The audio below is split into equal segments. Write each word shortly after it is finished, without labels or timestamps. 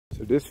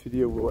So this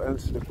video will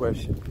answer the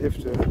question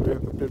if the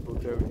American Pit Bull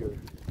Terrier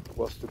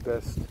was the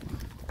best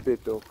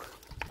pit dog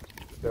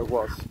there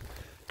was.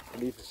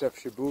 And even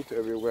Staffordshire Bull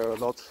Terrier were a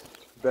lot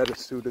better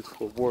suited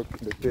for work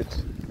in the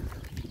pit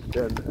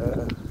than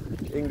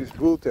English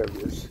Bull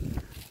Terriers.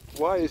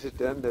 Why is it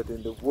then that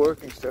in the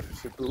working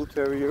Staffordshire Bull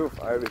Terrier of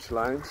Irish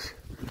lines,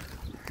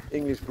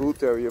 English Bull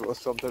Terrier was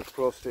sometimes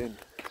crossed in?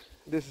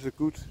 This is a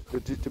good,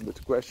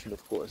 legitimate question,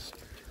 of course,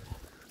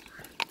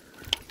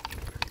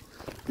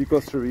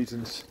 because the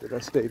reasons that I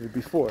stated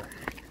before.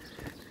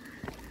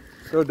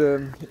 So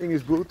the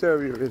English Bull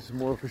Terrier is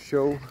more of a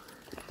show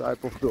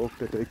type of dog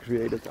that they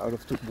created out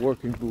of the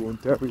working Bull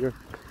and Terrier,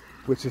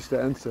 which is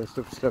the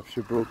ancestor of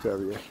Staffordshire Bull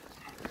Terrier.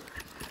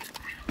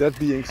 That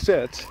being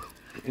said,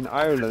 in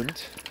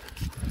Ireland,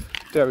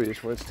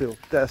 terriers were still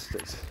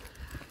tested.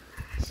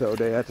 So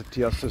they had the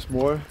teastas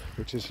more,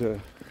 which is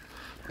a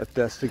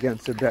test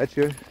against a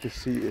badger to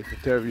see if a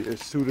terrier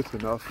is suited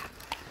enough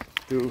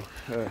to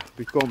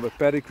become a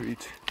pedigreed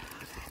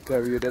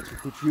terrier that you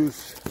could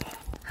use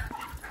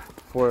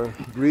for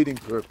breeding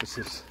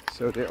purposes.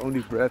 So they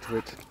only bred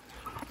with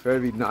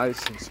very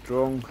nice and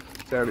strong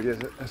terriers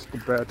as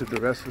compared to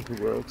the rest of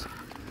the world,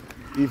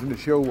 even the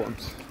show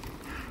ones.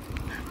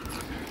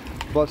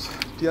 But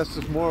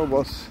teastas more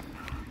was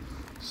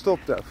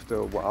stopped after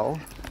a while,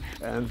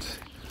 and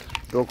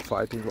dog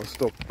fighting was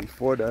stopped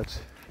before that,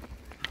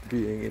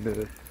 being in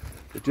a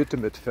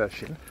legitimate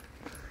fashion.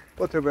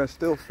 But there were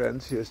still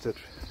fanciers that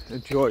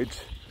enjoyed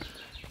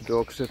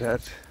dogs that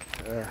had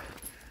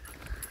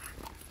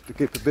the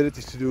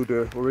capabilities to do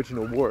the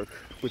original work,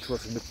 which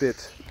was in the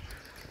pit.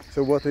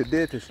 So what they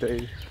did is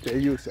they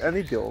used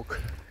any dog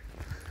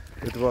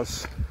that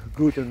was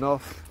good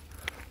enough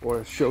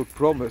or showed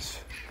promise,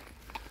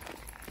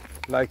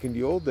 like in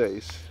the old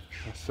days.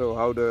 So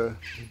how the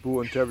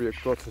Bull and Terrier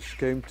crosses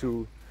came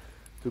to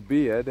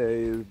be.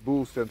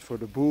 Bull stands for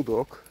the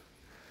bulldog,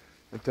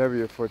 and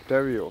Terrier for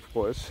terrier, of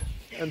course.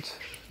 And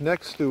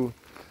next to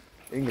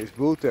English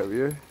Bull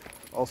Terrier,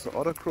 also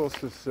other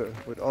crosses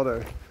with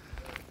other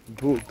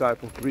bull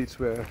type of breeds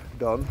were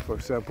done. For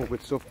example,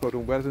 with soft-coat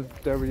and Wheaten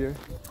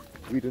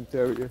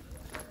Terrier,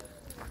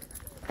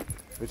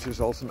 which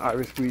is also an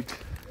Irish breed,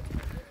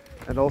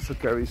 and also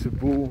carries a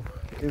bull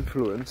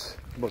influence,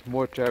 but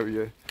more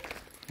terrier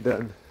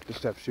than the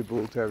Staffordshire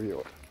Bull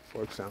Terrier,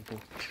 for example.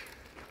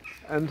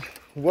 And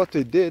what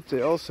they did,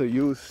 they also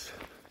used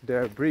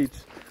their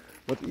breeds,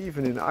 but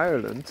even in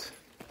Ireland,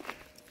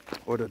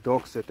 or the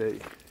dogs that they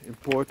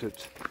imported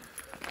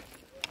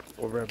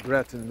or were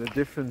bred in the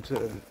different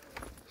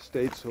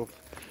states of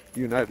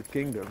the United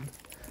Kingdom,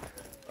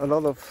 a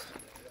lot of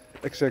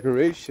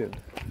exaggeration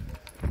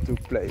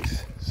took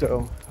place.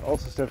 So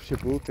also Staffordshire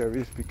Bull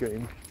Terriers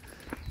became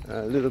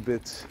a little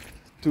bit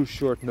too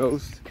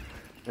short-nosed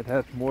and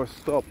had more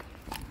stop.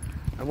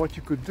 And what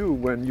you could do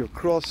when you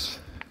cross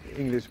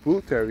English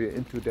Bull Terrier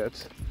into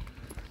that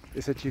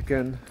is that you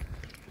can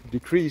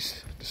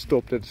decrease the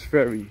stop that's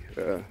very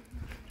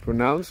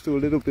pronounced to a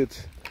little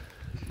bit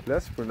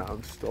less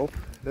pronounced stop,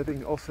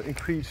 letting also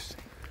increase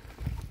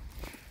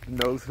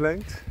the nose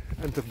length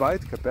and the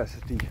bite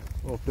capacity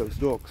of those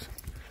dogs.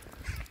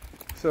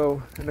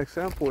 So an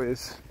example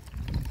is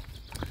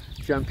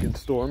Champion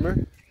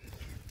Stormer,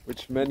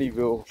 which many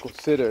will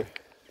consider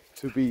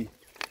to be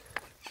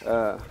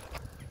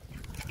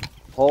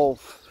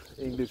half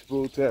English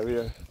Bull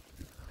Terrier,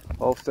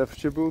 half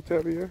Staffordshire Bull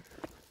Terrier,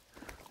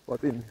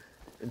 but in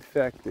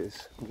fact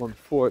is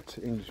 1/4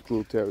 English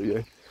Bull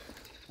Terrier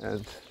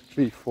and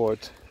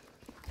 3/4,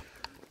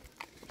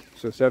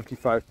 so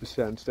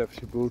 75%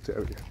 Staffordshire Bull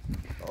Terrier.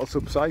 Also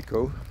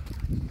Psycho,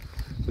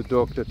 the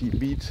dog that he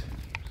beat,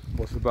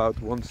 was about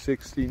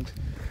 1/16,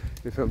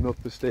 if I'm not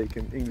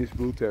mistaken, English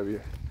Bull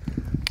Terrier.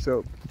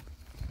 So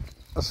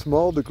a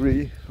small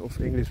degree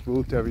of English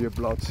Bull Terrier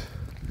blood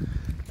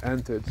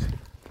entered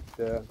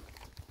the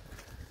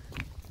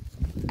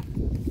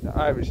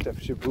Irish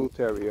Staffordshire Bull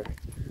Terrier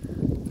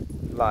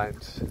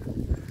lines.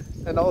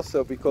 And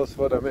also because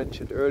what I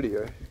mentioned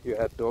earlier, you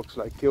had dogs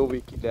like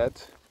Kilwickie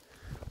Dead,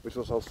 which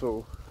was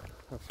also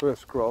a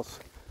first cross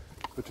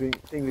between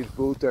English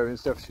Bull Terrier and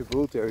Staffordshire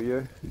Bull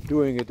Terrier,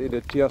 doing it in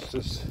the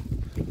teastas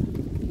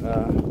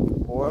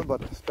more,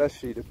 but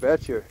especially the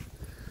badger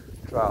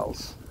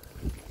trials.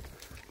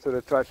 So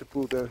they try to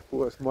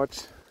pull as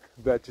much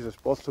badges as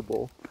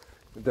possible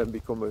and then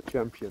become a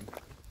champion.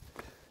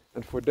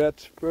 And for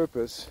that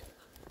purpose,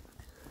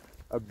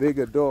 a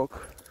bigger dog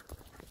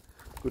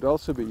could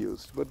also be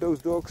used. But those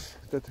dogs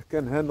that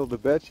can handle the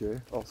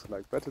badger, also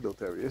like Pitbull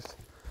terriers,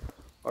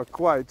 are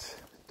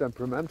quite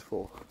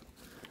temperamental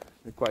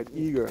and quite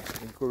eager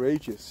and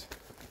courageous,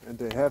 and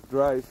they have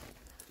drive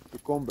to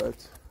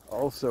combat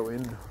also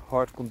in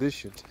hard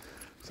conditions.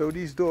 So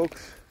these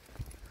dogs,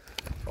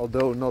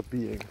 although not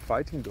being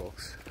fighting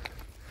dogs,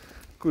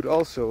 could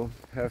also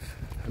have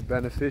a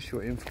beneficial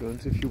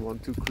influence if you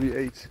want to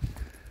create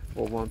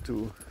or want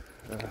to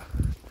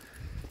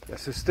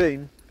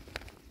sustain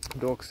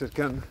dogs that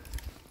can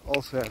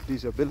also have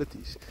these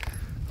abilities.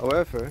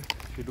 However,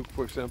 if you look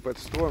for example at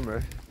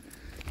Stormer,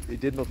 he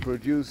did not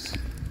produce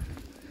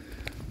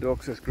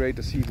dogs as great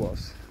as he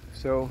was.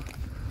 So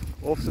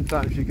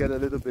oftentimes you get a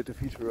little bit of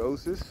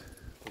heterosis,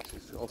 which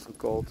is also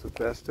called the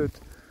bastard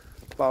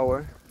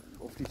power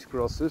of these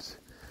crosses,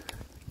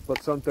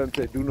 but sometimes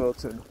they do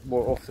not, and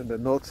more often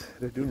than not,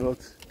 they do not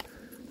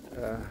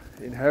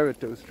inherit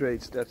those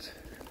traits that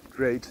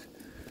great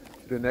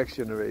to the next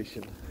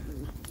generation.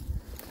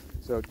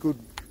 So it could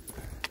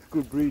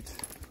breed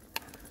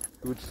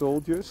good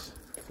soldiers,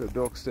 so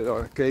dogs that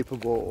are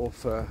capable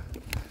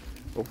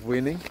of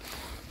winning,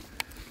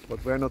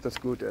 but we're not as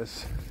good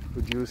as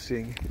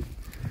producing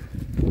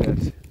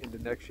that in the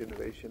next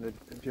generation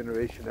and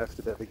generation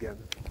after that again.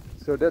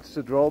 So that's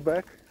the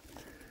drawback,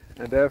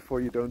 and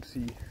therefore you don't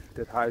see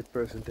that high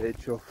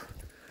percentage of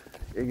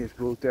English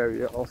Bull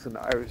Terrier, often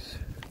Irish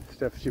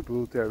Staffordshire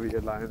Bull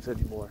Terrier lions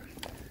anymore.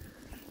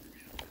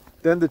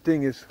 Then the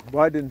thing is,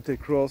 why didn't they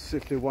cross,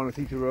 if they wanted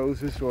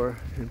heterosis or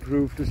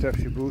improve the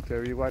Staffordshire Bull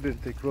Terrier, why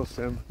didn't they cross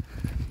them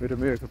with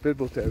American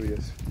Pitbull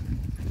Terriers?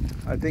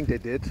 I think they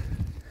did,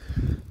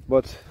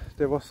 but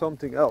there was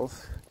something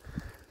else.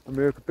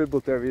 American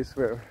Pitbull Terriers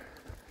were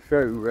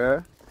very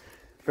rare,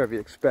 very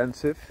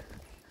expensive,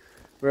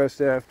 whereas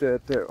they have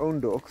their own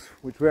dogs,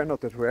 which were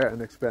not that rare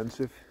and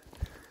expensive,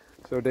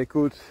 so they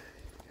could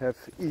have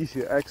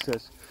easier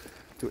access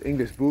to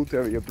English Bull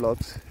Terrier blood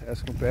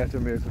as compared to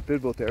American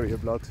Pitbull Terrier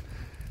blood,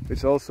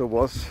 which also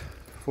was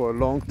for a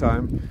long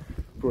time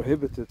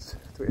prohibited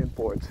to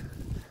import.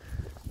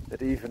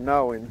 And even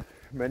now in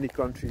many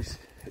countries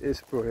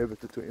is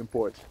prohibited to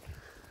import.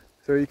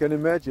 So you can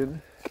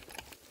imagine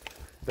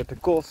that the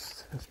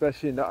cost,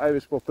 especially in the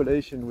Irish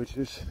population, which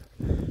is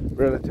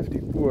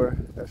relatively poor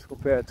as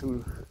compared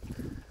to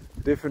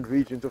different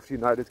regions of the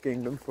United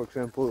Kingdom, for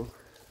example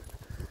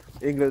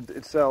England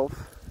itself,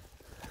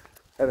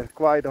 had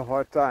quite a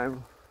hard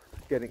time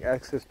getting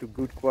access to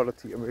good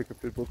quality American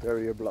Pitbull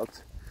Terrier blood.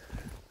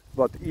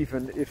 But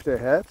even if they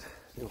had,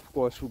 they of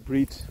course would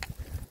breed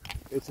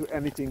into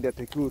anything that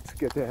they could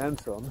get their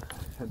hands on,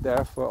 and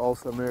therefore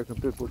also American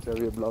Pitbull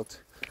Terrier blood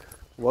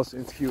was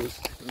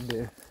infused in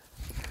the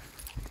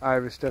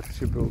Irish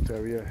Staffordshire Bull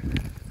Terrier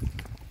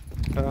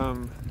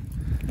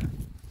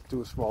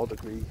to a small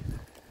degree,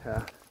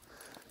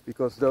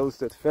 because those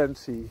that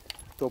fancy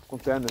top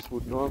contenders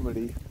would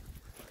normally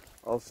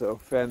also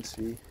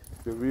fancy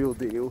the real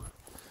deal,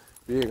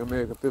 being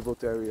American Pitbull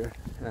Terrier,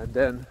 and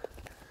then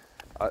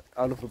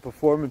out of a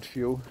performance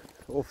view,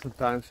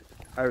 oftentimes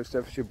Irish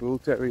Staffordshire Bull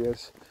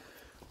Terriers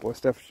or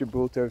Staffordshire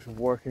Bull Terriers with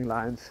working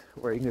lines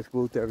or English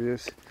Bull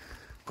Terriers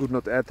could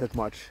not add that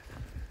much.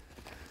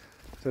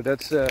 So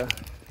that's the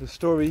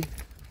story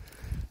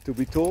to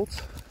be told.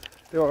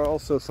 There are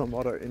also some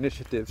other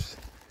initiatives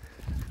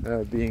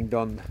being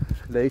done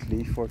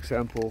lately, for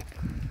example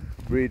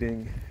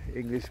breeding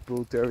English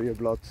Bull Terrier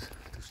blood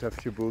to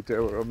Staffordshire Bull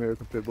Terrier or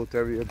American Pitbull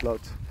Terrier blood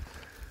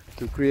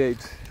to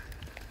create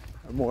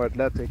a more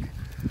athletic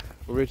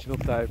original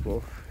type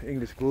of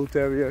English Bull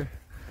Terrier,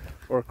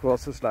 or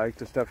crosses like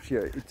the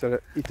Staffordshire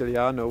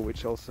Italiano,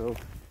 which also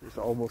is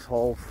almost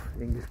half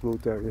English Bull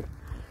Terrier.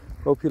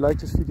 Hope you like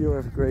this video.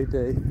 Have a great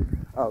day.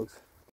 Out.